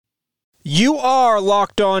You are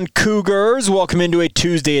Locked On Cougars. Welcome into a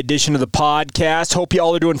Tuesday edition of the podcast. Hope you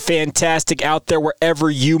all are doing fantastic out there wherever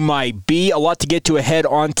you might be. A lot to get to ahead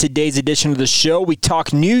on today's edition of the show. We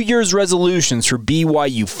talk New Year's resolutions for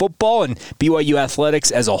BYU football and BYU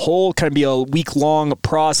athletics as a whole. Kind of be a week-long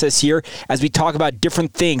process here as we talk about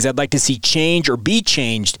different things I'd like to see change or be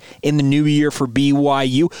changed in the new year for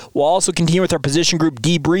BYU. We'll also continue with our position group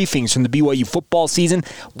debriefings from the BYU football season,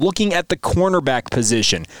 looking at the cornerback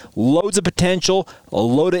position. Loads of potential, a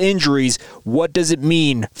load of injuries. What does it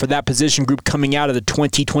mean for that position group coming out of the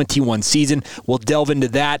 2021 season? We'll delve into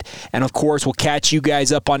that, and of course, we'll catch you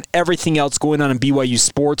guys up on everything else going on in BYU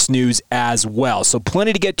sports news as well. So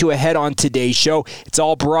plenty to get to ahead on today's show. It's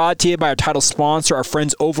all brought to you by our title sponsor, our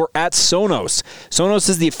friends over at Sonos. Sonos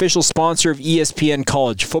is the official sponsor of ESPN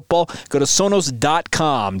College Football. Go to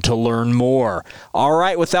Sonos.com to learn more. All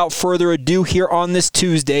right, without further ado, here on this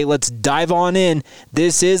Tuesday, let's dive on in.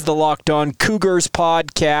 This is the Locked On Cougars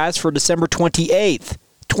podcast for December 28th,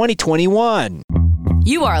 2021.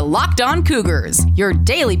 You are Locked On Cougars, your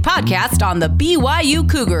daily podcast on the BYU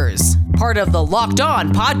Cougars, part of the Locked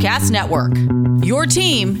On Podcast Network. Your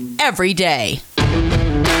team every day.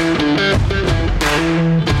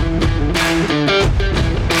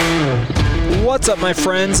 What's up, my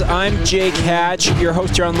friends? I'm Jake Hatch, your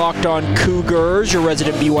host here on Locked On Cougars, your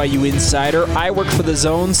resident BYU insider. I work for the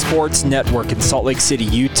Zone Sports Network in Salt Lake City,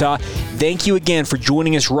 Utah. Thank you again for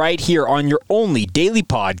joining us right here on your only daily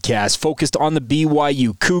podcast focused on the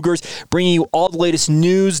BYU Cougars, bringing you all the latest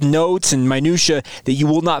news, notes, and minutia that you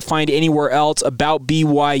will not find anywhere else about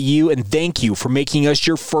BYU. And thank you for making us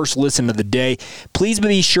your first listen of the day. Please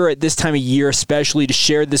be sure at this time of year, especially, to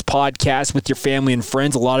share this podcast with your family and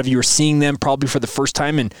friends. A lot of you are seeing them probably for the first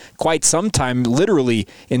time in quite some time, literally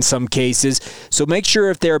in some cases. So make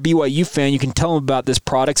sure if they're a BYU fan, you can tell them about this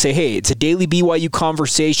product. Say, hey, it's a daily BYU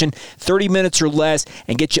conversation, 30 minutes or less,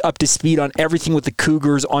 and get you up to speed on everything with the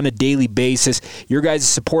Cougars on a daily basis. Your guys'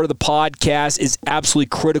 support of the podcast is absolutely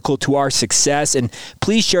critical to our success, and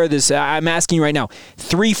please share this. I'm asking you right now,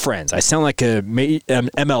 3 friends. I sound like a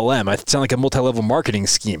MLM. I sound like a multi-level marketing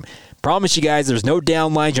scheme. Promise you guys, there's no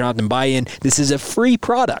downlines. You're not having to buy in. This is a free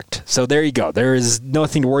product. So there you go. There is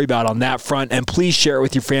nothing to worry about on that front. And please share it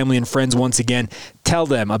with your family and friends once again. Tell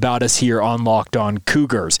them about us here on Locked On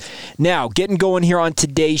Cougars. Now, getting going here on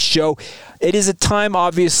today's show. It is a time,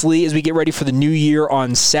 obviously, as we get ready for the new year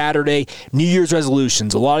on Saturday, New Year's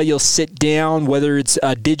resolutions. A lot of you'll sit down, whether it's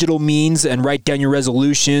digital means, and write down your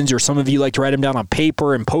resolutions, or some of you like to write them down on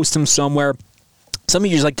paper and post them somewhere. Some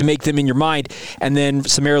of you just like to make them in your mind and then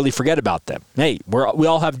summarily forget about them. Hey, we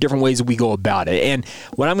all have different ways that we go about it. And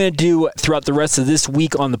what I'm going to do throughout the rest of this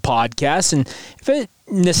week on the podcast, and if it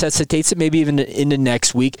necessitates it, maybe even into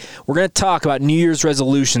next week, we're going to talk about New Year's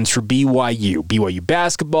resolutions for BYU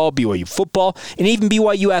basketball, BYU football, and even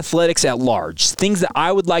BYU athletics at large. Things that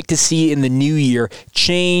I would like to see in the new year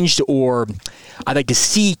changed, or I'd like to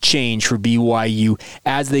see change for BYU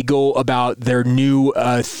as they go about their new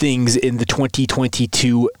things in the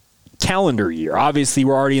 2022 calendar year. Obviously,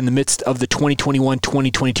 we're already in the midst of the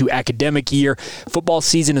 2021-2022 academic year. Football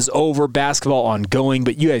season is over, basketball ongoing,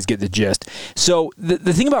 but you guys get the gist. So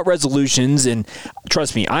the thing about resolutions, and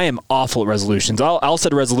trust me, I am awful at resolutions. I'll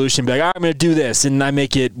set a resolution, be like, all right, I'm going to do this, and I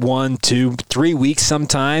make it 1, 2, 3 weeks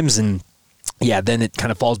sometimes, and yeah, then it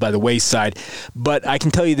kind of falls by the wayside. But I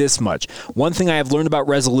can tell you this much. One thing I have learned about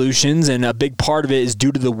resolutions, and a big part of it is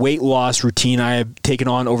due to the weight loss routine I have taken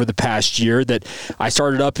on over the past year, that I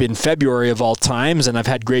started up in February of all times, and I've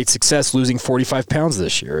had great success losing 45 pounds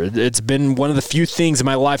this year. It's been one of the few things in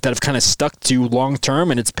my life that I've kind of stuck to long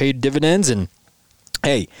term, and it's paid dividends, and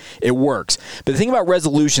hey, it works. But the thing about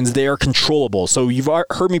resolutions, they are controllable. So you've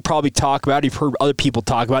heard me probably talk about, you've heard other people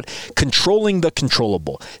talk about controlling the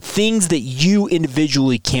controllable. Things that you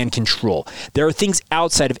individually can control. There are things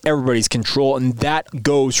outside of everybody's control, and that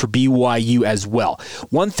goes for BYU as well.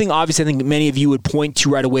 One thing, obviously, I think many of you would point to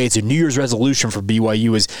right away as a New Year's resolution for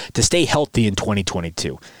BYU is to stay healthy in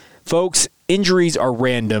 2022. Folks, injuries are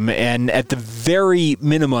random, and at the very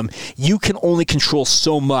minimum, you can only control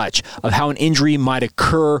so much of how an injury might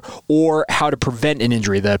occur or how to prevent an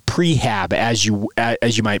injury, the prehab, as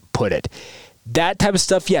you might put it. That type of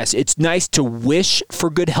stuff, yes, it's nice to wish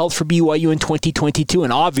for good health for BYU in 2022,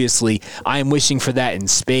 and obviously, I am wishing for that in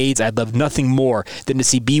spades. I'd love nothing more than to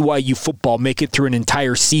see BYU football make it through an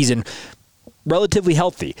entire season relatively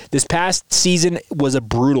healthy. This past season was a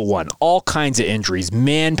brutal one. All kinds of injuries.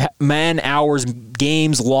 Man hours,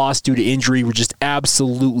 games lost due to injury were just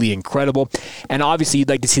absolutely incredible. And obviously, you'd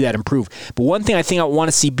like to see that improve. But one thing I want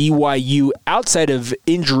to see BYU, outside of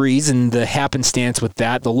injuries and the happenstance with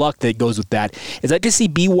that, the luck that goes with that, is I'd like to see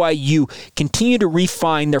BYU continue to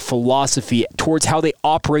refine their philosophy towards how they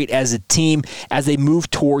operate as a team as they move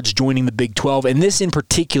towards joining the Big 12. And this in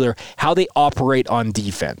particular, how they operate on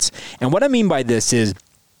defense. And what I mean by this is,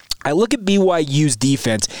 I look at BYU's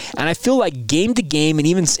defense, and I feel like game to game, and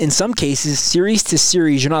even in some cases, series to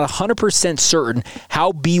series, you're not 100% certain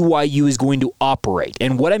how BYU is going to operate.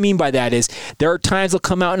 And what I mean by that is, there are times they'll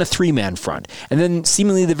come out in a 3-man front, and then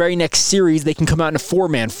seemingly the very next series, they can come out in a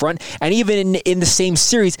 4-man front, and even in the same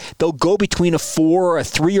series, they'll go between a 4, a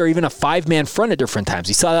 3, or even a 5-man front at different times.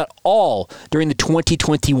 We saw that all during the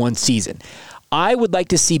 2021 season. I would like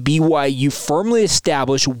to see BYU firmly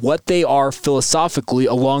establish what they are philosophically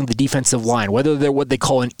along the defensive line, whether they're what they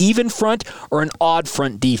call an even front or an odd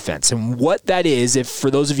front defense. And what that is, if for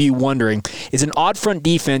those of you wondering, is an odd front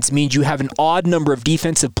defense means you have an odd number of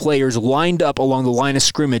defensive players lined up along the line of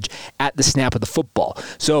scrimmage at the snap of the football.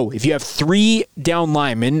 So if you have 3 down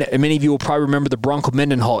linemen, and many of you will probably remember the Bronco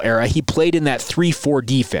Mendenhall era, he played in that 3-4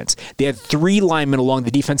 defense. They had 3 linemen along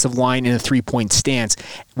the defensive line in a 3-point stance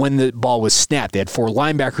when the ball was snapped. They had 4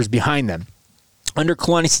 linebackers behind them. Under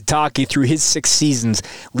Kalani Sitake, through his 6 seasons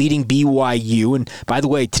leading BYU, and by the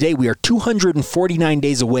way, today we are 249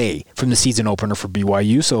 days away from the season opener for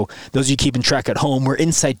BYU, so those of you keeping track at home, we're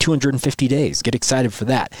inside 250 days. Get excited for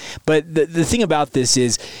that. But the thing about this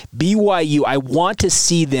is, BYU, I want to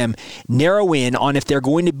see them narrow in on if they're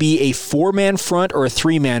going to be a 4-man front or a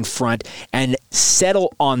 3-man front and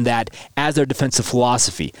settle on that as their defensive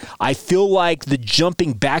philosophy. I feel like the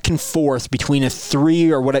jumping back and forth between a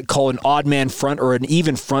 3 or what I call an odd man front or an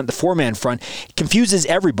even front, the 4-man front, confuses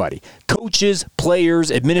everybody. Coaches, players,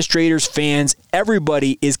 administrators, fans,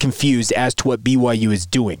 everybody is confused as to what BYU is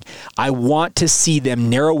doing. I want to see them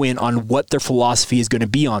narrow in on what their philosophy is going to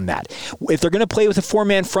be on that. If they're going to play with a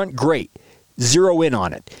 4-man front, great. Zero in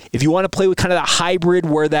on it. If you want to play with kind of that hybrid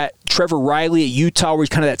where that Trevor Riley at Utah, where he's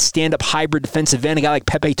kind of that stand-up hybrid defensive end, a guy like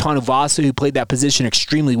Pepe Tonuvasa who played that position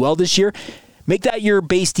extremely well this year, make that your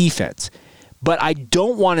base defense. But I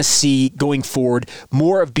don't want to see, going forward,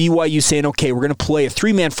 more of BYU saying, okay, we're going to play a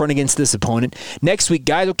 3-man front against this opponent. Next week,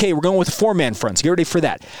 guys, okay, we're going with a 4-man front, so get ready for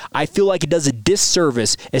that. I feel like it does a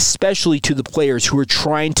disservice, especially to the players who are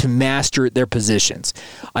trying to master their positions.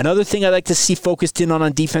 Another thing I'd like to see focused in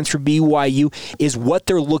on defense for BYU is what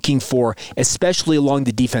they're looking for, especially along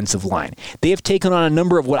the defensive line. They have taken on a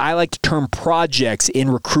number of what I like to term projects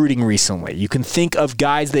in recruiting recently. You can think of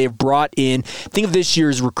guys they have brought in. Think of this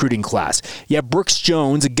year's recruiting class. You have Brooks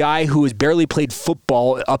Jones, a guy who has barely played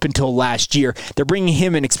football up until last year. They're bringing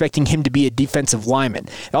him and expecting him to be a defensive lineman.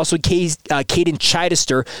 Also, Caden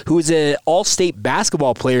Chichester, who is an all-state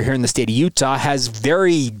basketball player here in the state of Utah, has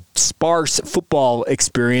very sparse football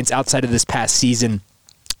experience outside of this past season.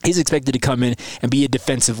 He's expected to come in and be a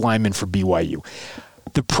defensive lineman for BYU.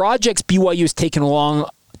 The projects BYU has taken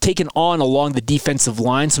on along the defensive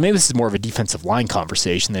line, so maybe this is more of a defensive line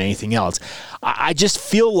conversation than anything else. I just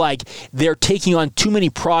feel like they're taking on too many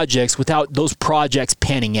projects without those projects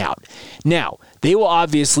panning out. Now, they will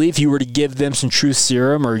obviously, if you were to give them some truth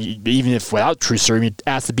serum, or even if without truth serum, you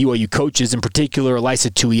ask the BYU coaches, in particular, Elisa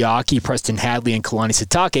Tuiaki, Preston Hadley, and Kalani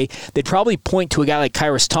Sitake, they'd probably point to a guy like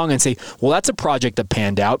Kairos Tonga and say, well, that's a project that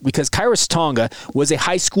panned out, because Kairos Tonga was a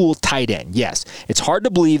high school tight end. Yes, it's hard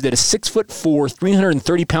to believe that a 6'4",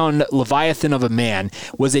 330-pound leviathan of a man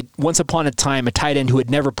was once upon a time a tight end who had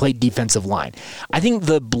never played defensive line. I think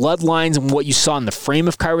the bloodlines and what you saw in the frame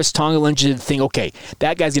of Kairos Tonga led you to think, okay,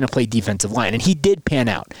 that guy's going to play defensive line, and he did pan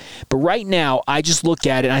out. But right now, I just look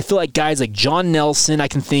at it, and I feel like guys like John Nelson, I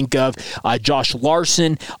can think of Josh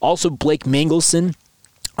Larson, also Blake Mangelson,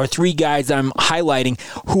 are 3 guys that I'm highlighting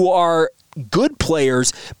who are good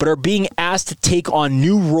players, but are being asked to take on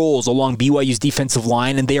new roles along BYU's defensive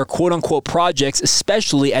line, and they are quote-unquote projects,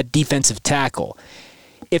 especially at defensive tackle.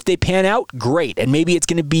 If they pan out, great, and maybe it's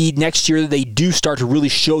going to be next year that they do start to really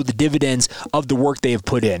show the dividends of the work they have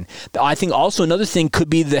put in. I think also another thing could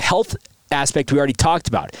be the health aspect we already talked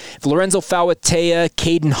about. If Lorenzo Fauatea,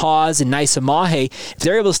 Caden Haws, and Nisa Mahe, if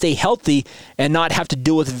they're able to stay healthy and not have to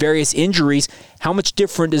deal with various injuries, how much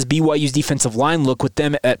different does BYU's defensive line look with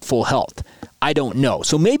them at full health? I don't know.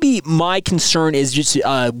 So maybe my concern is just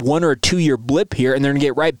a 1 or 2 year blip here, and they're going to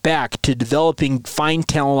get right back to developing fine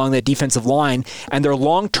talent along that defensive line, and their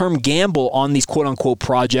long-term gamble on these quote-unquote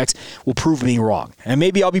projects will prove me wrong. And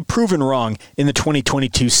maybe I'll be proven wrong in the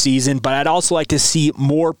 2022 season, but I'd also like to see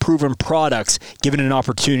more proven products given an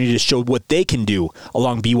opportunity to show what they can do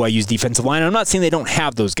along BYU's defensive line. And I'm not saying they don't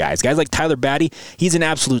have those guys. Guys like Tyler Batty, he's an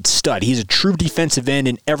absolute stud. He's a true defensive end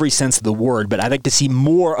in every sense of the word, but I'd like to see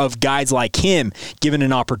more of guys like him given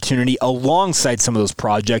an opportunity alongside some of those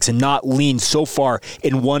projects and not lean so far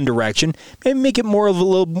in one direction. Maybe make it more of a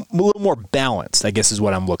little more balanced, I guess is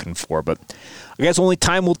what I'm looking for. But I guess only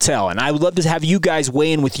time will tell, and I would love to have you guys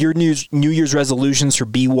weigh in with your New Year's resolutions for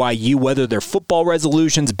BYU, whether they're football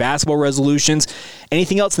resolutions, basketball resolutions,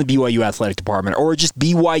 anything else in the BYU athletic department, or just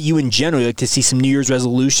BYU in general. You'd like to see some New Year's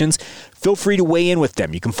resolutions. Feel free to weigh in with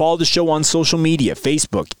them. You can follow the show on social media,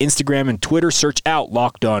 Facebook, Instagram, and Twitter. Search out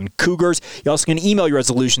Locked On Cougars. You also can email your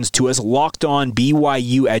resolutions to us.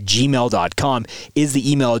 LockedOnBYU@gmail.com is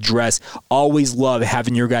the email address. Always love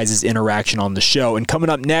having your guys' interaction on the show. And coming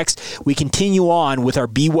up next, we continue on with our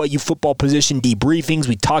BYU football position debriefings.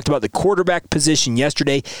 We talked about the quarterback position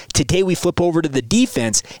yesterday. Today we flip over to the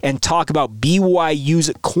defense and talk about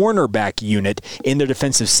BYU's cornerback unit in their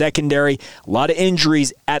defensive secondary. A lot of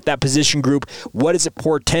injuries at that position group. What does it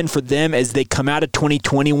portend for them as they come out of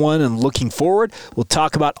 2021 and looking forward? We'll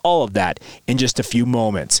talk about all of that in just a few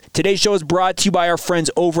moments. Today's show is brought to you by our friends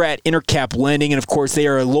over at Intercap Lending, and of course they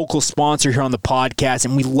are a local sponsor here on the podcast,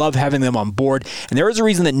 and we love having them on board. And there is a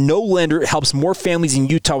reason that no lender helps more families in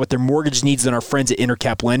Utah with their mortgage needs than our friends at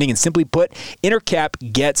Intercap Lending. And simply put,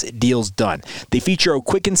 Intercap gets deals done. They feature a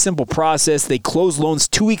quick and simple process. They close loans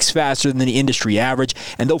 2 weeks faster than the industry average.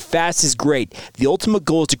 And though fast is great, the ultimate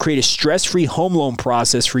goal is to create a stress-free home loan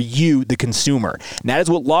process for you, the consumer. And that is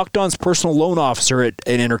what Locked On's personal loan officer at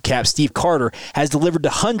Intercap, Steve Carter, has delivered to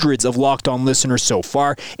hundreds of Locked On listeners so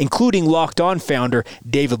far, including Locked On founder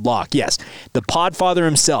David Locke. Yes, the podfather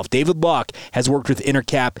himself, David Locke, has worked with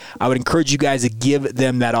Intercap. I would encourage you guys to give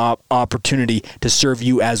them that opportunity to serve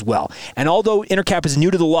you as well. And although Intercap is new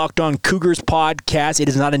to the Locked On Cougars podcast, it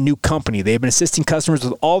is not a new company. They have been assisting customers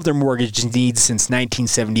with all of their mortgage needs since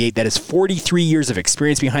 1978. That is 43 years of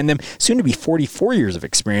experience behind them, soon to be 44 years of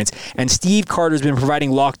experience. And Steve Carter has been providing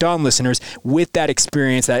Locked On listeners with that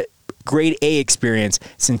experience, that grade A experience,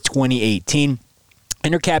 since 2018.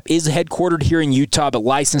 Intercap is headquartered here in Utah, but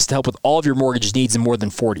licensed to help with all of your mortgage needs in more than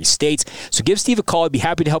 40 states. So give Steve a call. I'd be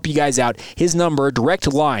happy to help you guys out. His number,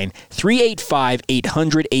 direct line,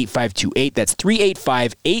 385-800-8528. That's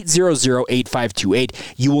 385-800-8528.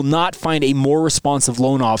 You will not find a more responsive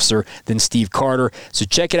loan officer than Steve Carter. So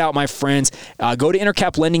check it out, my friends. Go to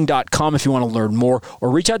intercaplending.com if you want to learn more, or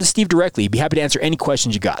reach out to Steve directly. He'd be happy to answer any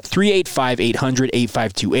questions you got.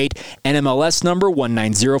 385-800-8528. NMLS number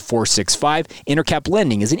 190465. Intercap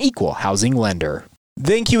Lending is an equal housing lender.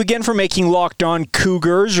 Thank you again for making Locked On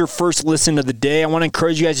Cougars your first listen of the day. I want to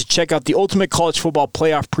encourage you guys to check out the Ultimate College Football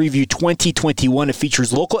Playoff Preview 2021. It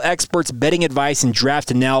features local experts, betting advice, and draft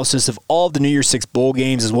analysis of all of the New Year's Six bowl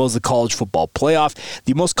games, as well as the College Football Playoff.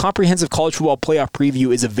 The most comprehensive College Football Playoff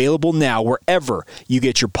Preview is available now wherever you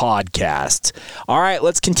get your podcasts. All right,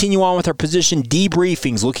 let's continue on with our position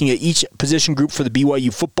debriefings, looking at each position group for the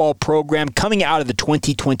BYU football program coming out of the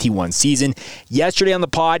 2021 season. Yesterday on the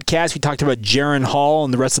podcast, we talked about Jaren Hall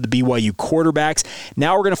and the rest of the BYU quarterbacks.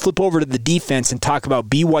 Now we're going to flip over to the defense and talk about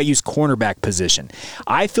BYU's cornerback position.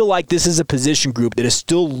 I feel like this is a position group that is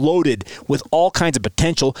still loaded with all kinds of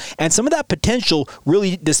potential, and some of that potential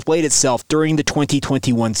really displayed itself during the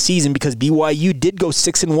 2021 season because BYU did go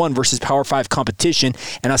 6-1 versus Power 5 competition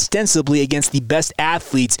and ostensibly against the best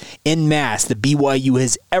athletes en masse that BYU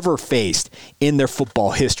has ever faced in their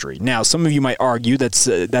football history. Now, some of you might argue that's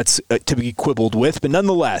to be quibbled with, but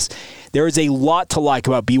nonetheless, there is a lot to like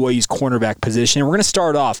about BYU's cornerback position. And we're going to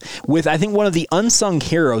start off with, I think, one of the unsung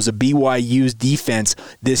heroes of BYU's defense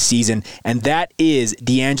this season, and that is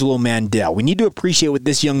D'Angelo Mandel. We need to appreciate what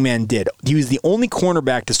this young man did. He was the only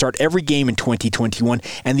cornerback to start every game in 2021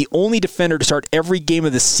 and the only defender to start every game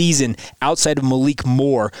of the season outside of Malik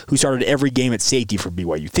Moore, who started every game at safety for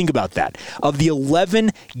BYU. Think about that. Of the 11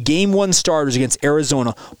 Game 1 starters against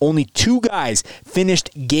Arizona, only 2 guys finished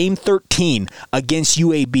Game 13 against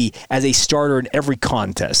UAB as a starter in every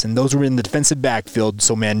contest, and those were in the defensive backfield.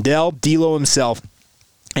 So Mandel, D'Lo himself,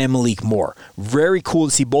 and Malik Moore. Very cool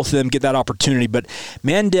to see both of them get that opportunity, but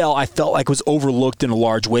Mandel, I felt like, was overlooked in a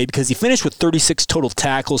large way because he finished with 36 total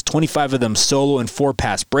tackles, 25 of them solo, and 4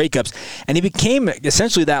 pass breakups, and he became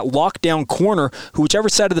essentially that lockdown corner who, whichever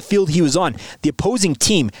side of the field he was on, the opposing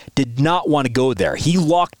team did not want to go there. He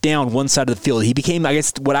locked down one side of the field. He became, I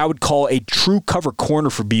guess, what I would call a true cover corner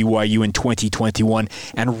for BYU in 2021,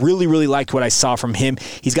 and really, really liked what I saw from him.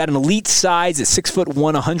 He's got an elite size at 6'1",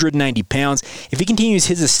 190 pounds. If he continues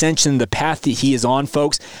his ascension, the path that he is on,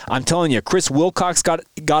 folks, I'm telling you, Chris Wilcox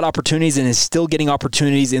got opportunities and is still getting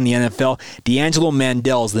opportunities in the NFL. D'Angelo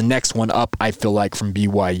Mandel is the next one up, I feel like, from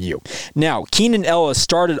BYU. Now, Keenan Ellis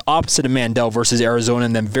started opposite of Mandel versus Arizona,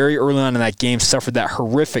 and then very early on in that game suffered that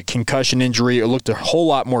horrific concussion injury. It looked a whole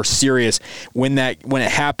lot more serious when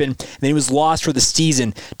it happened. Then he was lost for the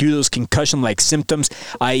season due to those concussion-like symptoms.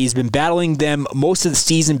 He's been battling them most of the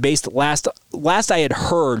season. Based last I had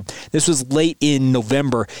heard, this was late in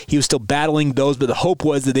November. He was still battling those, but the hope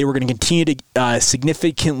was that they were going to continue to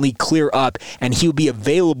significantly clear up, and he would be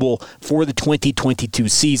available for the 2022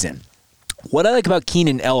 season. What I like about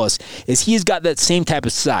Keenan Ellis is he's got that same type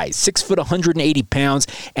of size, 6', 180 pounds,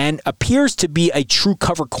 and appears to be a true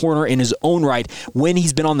cover corner in his own right when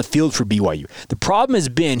he's been on the field for BYU. The problem has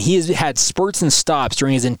been he has had spurts and stops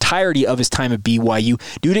during his entirety of his time at BYU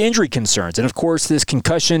due to injury concerns. And of course, this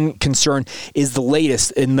concussion concern is the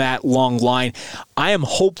latest in that long line. I am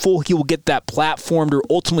hopeful he will get that platform to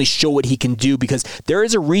ultimately show what he can do, because there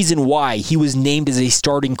is a reason why he was named as a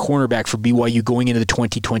starting cornerback for BYU going into the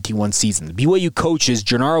 2021 season. The BYU coaches,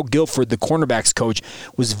 Gennaro Guilford, the cornerbacks coach,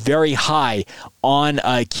 was very high on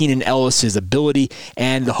Keenan Ellis' ability,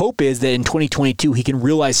 and the hope is that in 2022 he can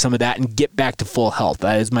realize some of that and get back to full health.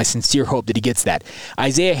 That is my sincere hope that he gets that.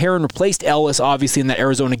 Isaiah Herron replaced Ellis, obviously, in that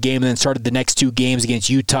Arizona game, and then started the next 2 games against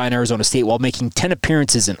Utah and Arizona State while making 10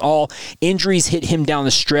 appearances in all. Injuries hit him down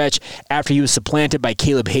the stretch after he was supplanted by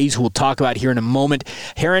Caleb Hayes, who we'll talk about here in a moment.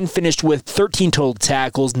 Herron finished with 13 total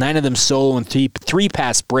tackles, 9 of them solo, and 3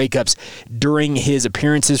 pass breakups during his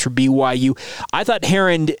appearances for BYU. I thought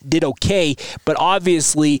Herron did okay, but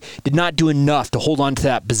obviously did not do enough to hold on to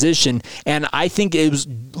that position, and I think it was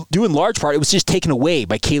due in large part, it was just taken away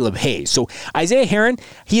by Caleb Hayes. So Isaiah Herron,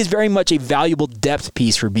 he is very much a valuable depth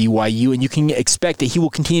piece for BYU, and you can expect that he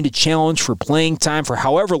will continue to challenge for playing time for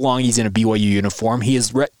however long he's in a BYU uniform. He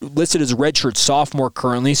is listed as a redshirt sophomore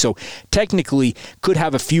currently, so technically could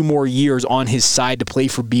have a few more years on his side to play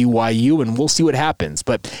for BYU, and we'll see what happens.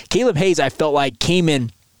 But Caleb Hayes, I felt like, came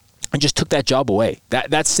in and just took that job away.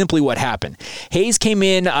 That's simply what happened. Hayes came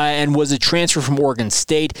in and was a transfer from Oregon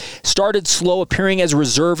State, started slow, appearing as a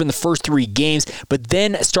reserve in the first 3 games, but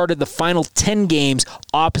then started the final 10 games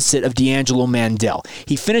opposite of D'Angelo Mandel.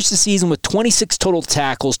 He finished the season with 26 total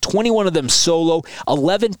tackles, 21 of them solo,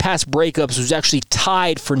 11 pass breakups, was actually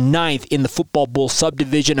tied for 9th in the Football Bowl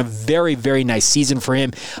subdivision. A very, very nice season for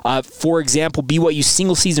him. For example, BYU's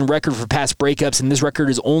single season record for pass breakups, and this record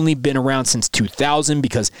has only been around since 2000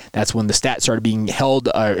 because that's when the stat started being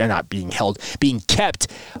being kept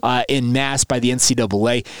in mass by the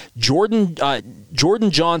NCAA.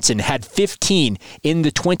 Jordan Johnson had 15 in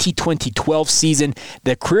the 2012 season.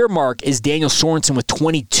 The career mark is Daniel Sorensen with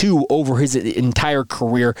 22 over his entire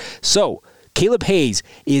career. So Caleb Hayes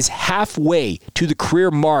is halfway to the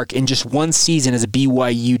career mark in just 1 season as a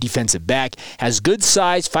BYU defensive back. Has good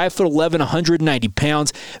size, 5'11", 190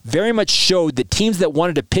 pounds. Very much showed that teams that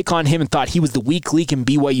wanted to pick on him and thought he was the weak link in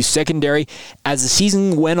BYU secondary, as the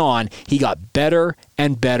season went on, he got better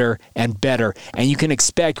and better and better. And you can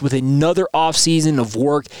expect with another offseason of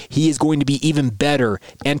work, he is going to be even better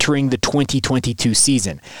entering the 2022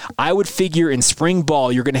 season. I would figure in spring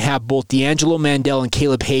ball, you're going to have both D'Angelo Mandel and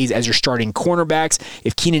Caleb Hayes as your starting cornerbacks.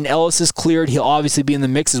 If Keenan Ellis is cleared, he'll obviously be in the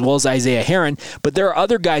mix, as well as Isaiah Herron, but there are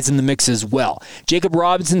other guys in the mix as well. Jacob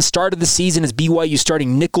Robinson started the season as BYU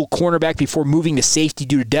starting nickel cornerback before moving to safety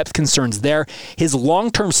due to depth concerns there. His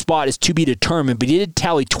long-term spot is to be determined, but he did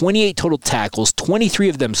tally 28 total tackles, 23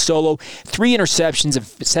 of them solo, 3 interceptions, and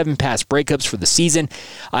 7 pass breakups for the season.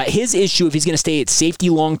 His issue, if he's going to stay at safety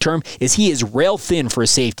long-term, is he is rail thin for a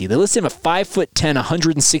safety. They list him at 5'10",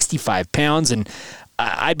 165 pounds, and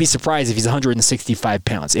I'd be surprised if he's 165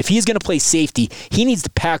 pounds. If he's going to play safety, he needs to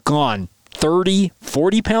pack on 30,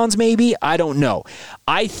 40 pounds maybe? I don't know.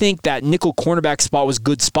 I think that nickel cornerback spot was a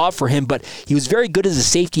good spot for him, but he was very good as a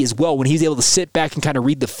safety as well when he was able to sit back and kind of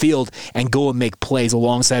read the field and go and make plays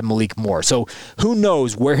alongside Malik Moore. So who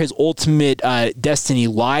knows where his ultimate destiny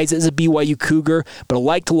lies as a BYU Cougar, but I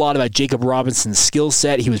liked a lot about Jacob Robinson's skill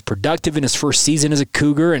set. He was productive in his first season as a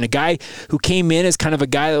Cougar, and a guy who came in as kind of a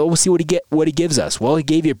guy that we'll see what he gives us. Well, he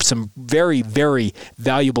gave you some very, very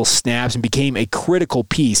valuable snaps and became a critical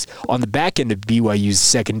piece on the back end of BYU's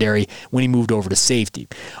secondary when he moved over to safety.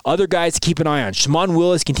 Other guys to keep an eye on. Shamon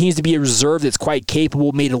Willis continues to be a reserve that's quite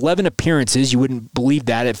capable, made 11 appearances. You wouldn't believe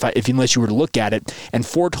that unless you were to look at it, and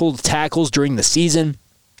 4 total tackles during the season.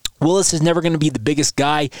 Willis is never going to be the biggest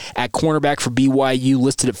guy at cornerback for BYU,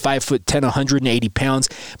 listed at 5'10", 180 pounds.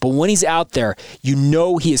 But when he's out there, you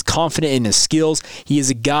know he is confident in his skills. He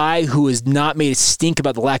is a guy who has not made a stink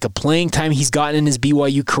about the lack of playing time he's gotten in his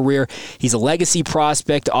BYU career. He's a legacy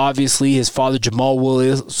prospect, obviously. His father, Jamal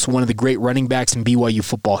Willis, one of the great running backs in BYU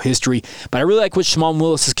football history. But I really like what Shamon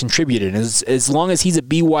Willis has contributed. As long as he's at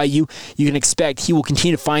BYU, you can expect he will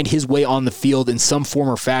continue to find his way on the field in some form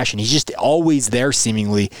or fashion. He's just always there,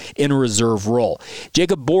 seemingly, in a reserve role.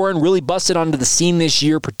 Jacob Boren really busted onto the scene this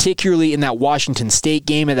year, particularly in that Washington State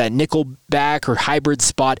game at that nickel back or hybrid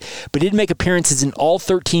spot, but did make appearances in all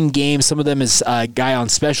 13 games, some of them as a guy on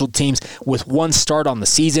special teams with 1 start on the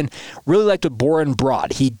season. Really liked what Boren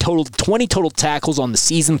brought. He totaled 20 total tackles on the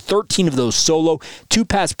season, 13 of those solo, 2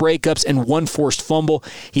 pass breakups, and 1 forced fumble.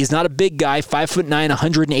 He is not a big guy, 5'9",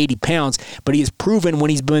 180 pounds, but he has proven when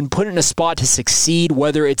he's been put in a spot to succeed,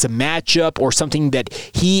 whether it's a matchup or something that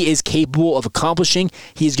he is capable of accomplishing,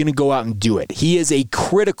 he is going to go out and do it. He is a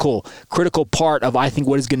critical part of, I think,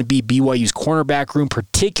 what is going to be BYU's cornerback room,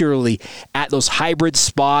 particularly at those hybrid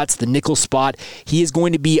spots, the nickel spot. He is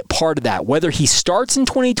going to be part of that. Whether he starts in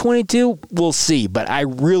 2022, we'll see. But I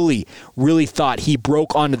really thought he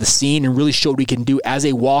broke onto the scene and really showed what he can do as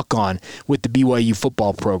a walk-on with the BYU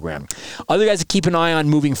football program. Other guys to keep an eye on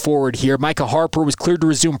moving forward here. Micah Harper was cleared to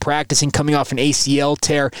resume practicing coming off an ACL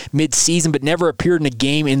tear mid-season, but never appeared in a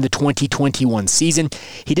game in the 2021 season.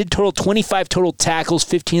 He did total 25 total tackles,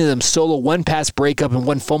 15 of them solo, 1 pass breakup, and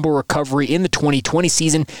 1 fumble recovery in the 2020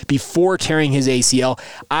 season before tearing his ACL.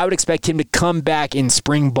 I would expect him to come back in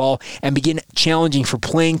spring ball and begin challenging for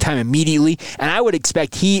playing time immediately, and I would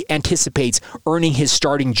expect he anticipates earning his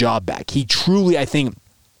starting job back. He truly, I think,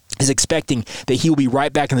 is expecting that he will be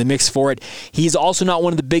right back in the mix for it. He's also not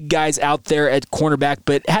one of the big guys out there at cornerback,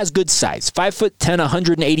 but has good size. 5'10",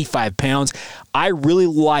 185 pounds. I really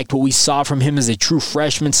liked what we saw from him as a true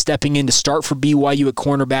freshman stepping in to start for BYU at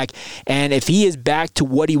cornerback. And if he is back to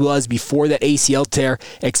what he was before that ACL tear,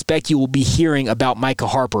 expect you will be hearing about Micah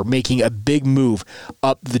Harper making a big move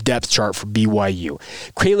up the depth chart for BYU.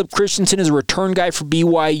 Caleb Christensen is a return guy for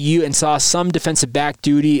BYU and saw some defensive back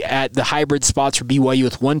duty at the hybrid spots for BYU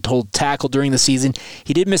with 1 total tackle during the season.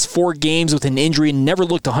 He did miss 4 games with an injury and never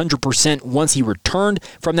looked 100% once he returned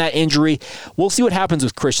from that injury. We'll see what happens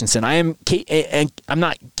with Christensen. I'm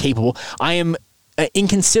not capable. I am in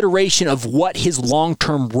consideration of what his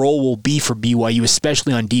long-term role will be for BYU,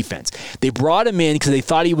 especially on defense. They brought him in because they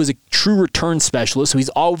thought he was a true return specialist, so he's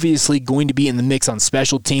obviously going to be in the mix on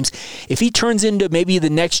special teams. If he turns into maybe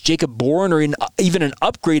the next Jacob Boren or even an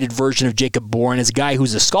upgraded version of Jacob Boren as a guy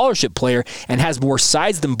who's a scholarship player and has more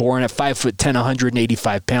size than Boren at 5'10",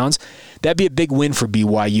 185 pounds, that'd be a big win for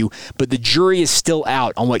BYU, but the jury is still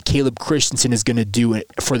out on what Caleb Christensen is going to do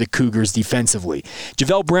for the Cougars defensively.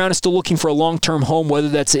 Javel Brown is still looking for a long-term home, whether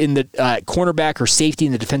that's in the cornerback or safety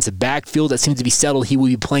in the defensive backfield. That seems to be settled. He will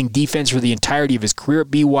be playing defense for the entirety of his career at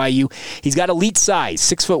BYU. He's got elite size,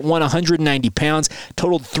 6'1", 190 pounds,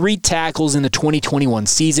 totaled 3 tackles in the 2021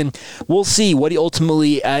 season. We'll see what he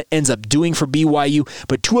ultimately ends up doing for BYU,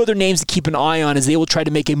 but 2 other names to keep an eye on as they will try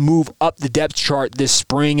to make a move up the depth chart this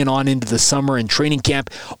spring and on into the summer and training camp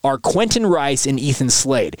are Quentin Rice and Ethan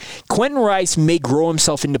Slade. Quentin Rice may grow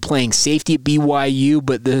himself into playing safety at BYU,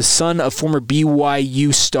 but the son of former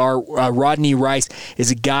BYU star Rodney Rice is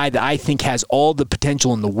a guy that I think has all the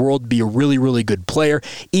potential in the world to be a really, really good player.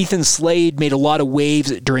 Ethan Slade made a lot of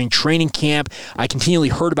waves during training camp. I continually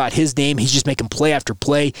heard about his name. He's just making play after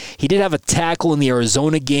play. He did have a tackle in the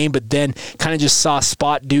Arizona game, but then kind of just saw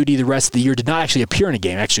spot duty the rest of the year. Did not actually appear in a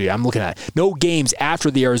game. Actually, I'm looking at no games after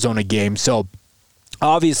the Arizona game. So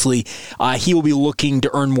obviously, he will be looking to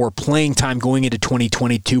earn more playing time going into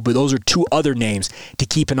 2022, but those are 2 other names to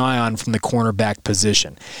keep an eye on from the cornerback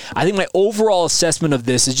position. I think my overall assessment of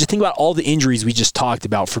this is just think about all the injuries we just talked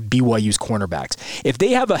about for BYU's cornerbacks. If they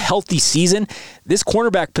have a healthy season, this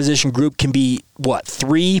cornerback position group can be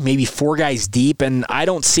 3, maybe 4 guys deep, and I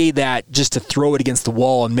don't say that just to throw it against the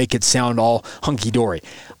wall and make it sound all hunky-dory.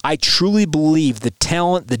 I truly believe the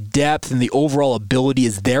talent, the depth, and the overall ability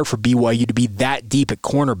is there for BYU to be that deep at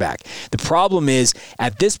cornerback. The problem is,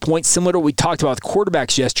 at this point, similar to what we talked about with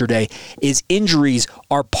quarterbacks yesterday, is injuries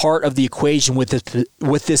are part of the equation with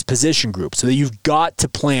this position group. So that you've got to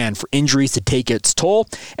plan for injuries to take its toll,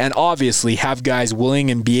 and obviously have guys willing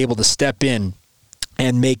and be able to step in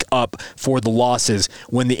and make up for the losses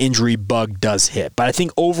when the injury bug does hit. But I think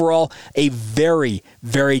overall, a very,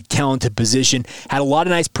 very talented position. Had a lot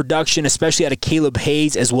of nice production, especially out of Caleb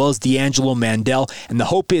Hayes as well as D'Angelo Mandel. And the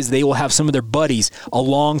hope is they will have some of their buddies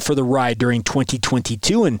along for the ride during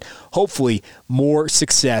 2022 and hopefully more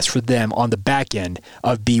success for them on the back end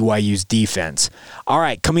of BYU's defense. All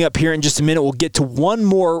right, coming up here in just a minute, we'll get to one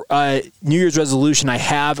more New Year's resolution I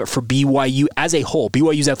have for BYU as a whole,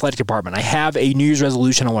 BYU's athletic department. I have a New Year's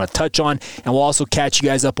resolution I want to touch on, and we'll also catch you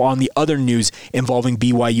guys up on the other news involving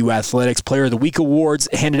BYU athletics. Player of the Week awards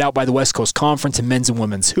handed out by the West Coast Conference in men's and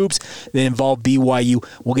women's hoops that involve BYU.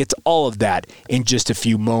 We'll get to all of that in just a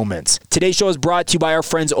few moments. Today's show is brought to you by our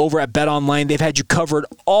friends over at BetOnline. They've had you covered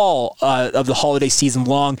all of the holiday season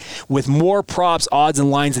long with more props, odds, and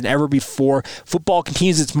lines than ever before. Football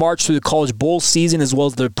continues its march through the college bowl season as well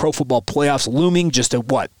as the pro football playoffs looming just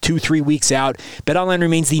 2-3 weeks out. BetOnline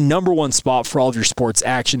remains the number one spot for all of your sports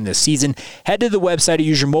action this season. Head to the website or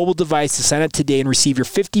use your mobile device to sign up today and receive your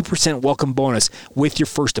 50% welcome bonus with your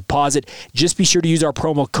first deposit. Just be sure to use our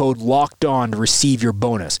promo code LOCKEDON to receive your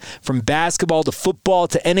bonus. From basketball to football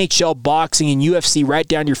to NHL, boxing, and UFC, right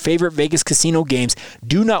down to your favorite Vegas casino games,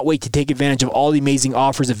 do not wait to take advantage of all the amazing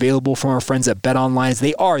offers available from our friends at BetOnline, as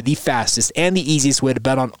they are the fastest and the easiest way to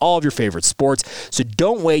bet on all of your favorite sports. So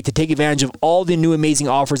don't wait to take advantage of all the new amazing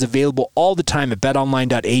offers available all the time at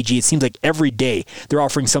betonline.ag. It seems like every day they're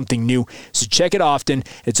offering something new, so check it often.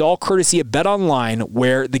 It's all courtesy of BetOnline,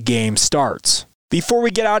 where the game starts. Before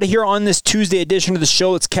we get out of here on this Tuesday edition of the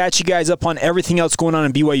show, let's catch you guys up on everything else going on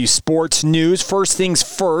in BYU sports news. First things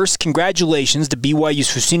first, congratulations to BYU's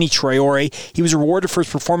Fousseyni Traore. He was rewarded for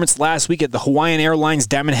his performance last week at the Hawaiian Airlines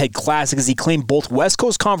Diamond Head Classic as he claimed both West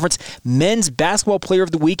Coast Conference Men's Basketball Player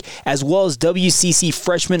of the Week as well as WCC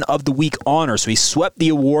Freshman of the Week honor. So he swept the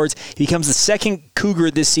awards. He becomes the second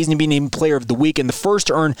Cougar this season to be named Player of the Week and the first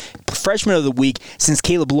to earn Freshman of the Week since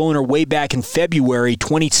Caleb Lohner way back in February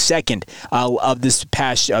 22nd of this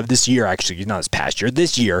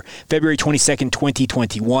year, February 22nd,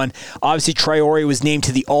 2021. Obviously, Traore was named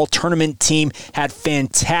to the all-tournament team, had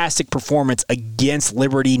fantastic performance against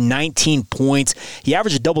Liberty, 19 points. He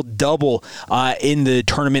averaged a double-double in the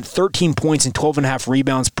tournament, 13 points and 12.5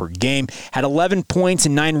 rebounds per game, had 11 points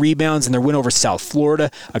and 9 rebounds in their win over South Florida,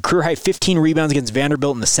 a career-high 15 rebounds against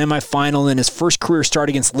Vanderbilt in the semifinal, and his first career start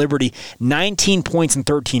against Liberty, 19 points and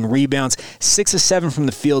 13 rebounds, 6 of 7 from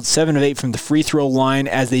the field, 7 of 8 from the free throw line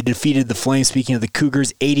as they defeated the Flames, speaking of the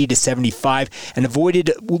Cougars, 80-75, and avoided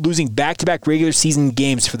losing back-to-back regular season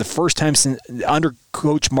games for the first time since under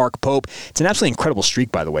Coach Mark Pope. It's an absolutely incredible streak,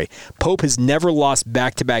 by the way. Pope has never lost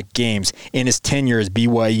back-to-back games in his tenure as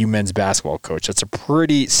BYU men's basketball coach. That's a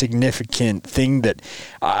pretty significant thing that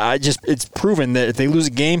it's proven that if they lose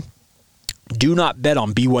a game, do not bet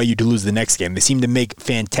on BYU to lose the next game. They seem to make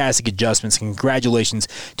fantastic adjustments. Congratulations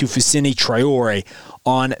to Fousseyni Traore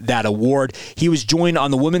on that award. He was joined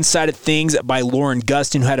on the women's side of things by Lauren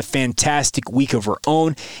Gustin, who had a fantastic week of her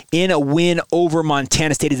own in a win over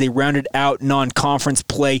Montana State as they rounded out non-conference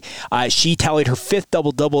play. She tallied her 5th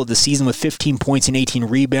double-double of the season with 15 points and 18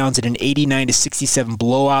 rebounds in an 89-67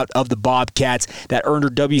 blowout of the Bobcats that earned her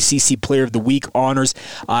WCC Player of the Week honors.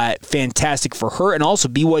 Fantastic for her, and also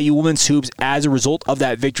BYU Women's Hoops. As a result of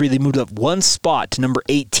that victory, they moved up one spot to number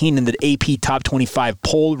 18 in the AP Top 25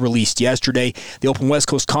 poll released yesterday. The Open West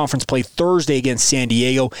Coast Conference played Thursday against San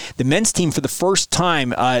Diego. The men's team, for the first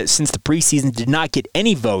time since the preseason, did not get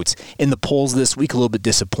any votes in the polls this week. A little bit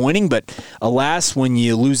disappointing, but alas, when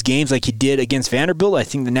you lose games like you did against Vanderbilt, I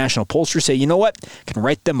think the national pollsters say, you know what, can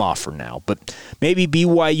write them off for now. But maybe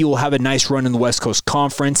BYU will have a nice run in the West Coast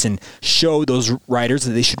Conference and show those writers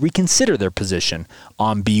that they should reconsider their position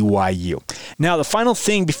on BYU. Now, the final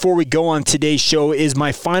thing before we go on today's show is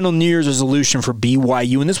my final New Year's resolution for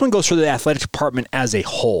BYU, and this one goes for the athletic department as a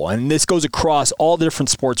whole, and this goes across all the different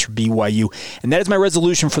sports for BYU, and that is my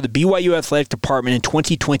resolution for the BYU athletic department in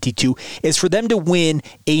 2022 is for them to win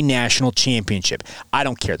a national championship. I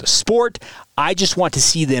don't care the sport. I just want to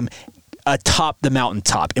see them atop the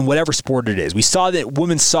mountaintop in whatever sport it is. We saw that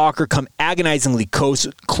women's soccer come agonizingly close,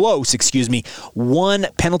 one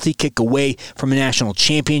penalty kick away from a national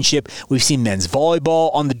championship. We've seen men's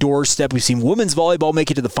volleyball on the doorstep. We've seen women's volleyball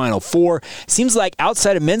make it to the Final Four. Seems like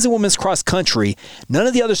outside of men's and women's cross country, none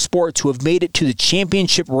of the other sports who have made it to the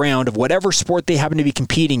championship round of whatever sport they happen to be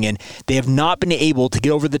competing in, they have not been able to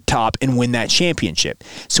get over the top and win that championship.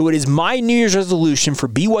 So it is my New Year's resolution for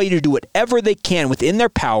BYU to do whatever they can within their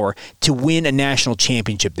power to win a national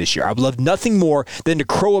championship this year. I would love nothing more than to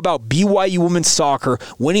crow about BYU women's soccer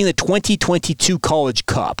winning the 2022 College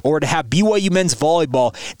Cup, or to have BYU men's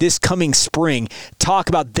volleyball this coming spring talk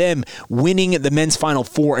about them winning the men's Final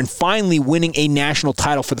Four and finally winning a national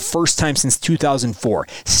title for the first time since 2004.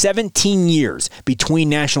 17 years between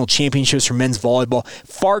national championships for men's volleyball.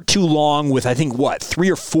 Far too long with, I think, 3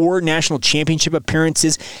 or 4 national championship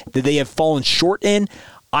appearances that they have fallen short in.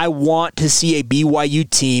 I want to see a BYU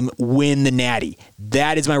team win the Natty.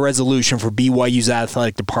 That is my resolution for BYU's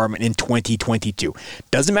athletic department in 2022.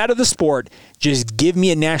 Doesn't matter the sport, just give me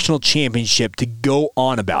a national championship to go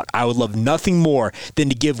on about. I would love nothing more than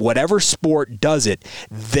to give whatever sport does it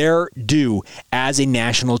their due as a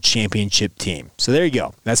national championship team. So there you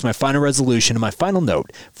go. That's my final resolution and my final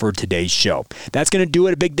note for today's show. That's going to do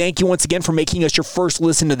it. A big thank you once again for making us your first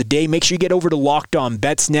listen of the day. Make sure you get over to Locked On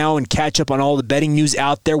Bets now and catch up on all the betting news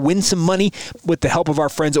out there. Win some money with the help of our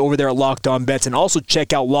friends over there at Locked On Bets, and also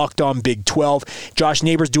check out Locked On Big 12. Josh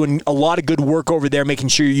Neighbors doing a lot of good work over there, making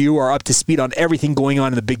sure you are up to speed on everything going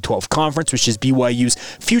on in the Big 12 Conference, which is BYU's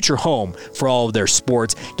future home for all of their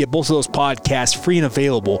sports. Get both of those podcasts free and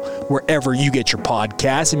available wherever you get your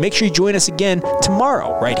podcasts, and make sure you join us again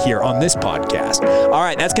tomorrow right here on this podcast. All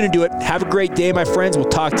right, that's going to do it. Have a great day, my friends. We'll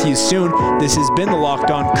talk to you soon. This has been the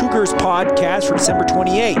Locked On Cougars podcast for December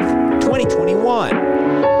 28th, 2021.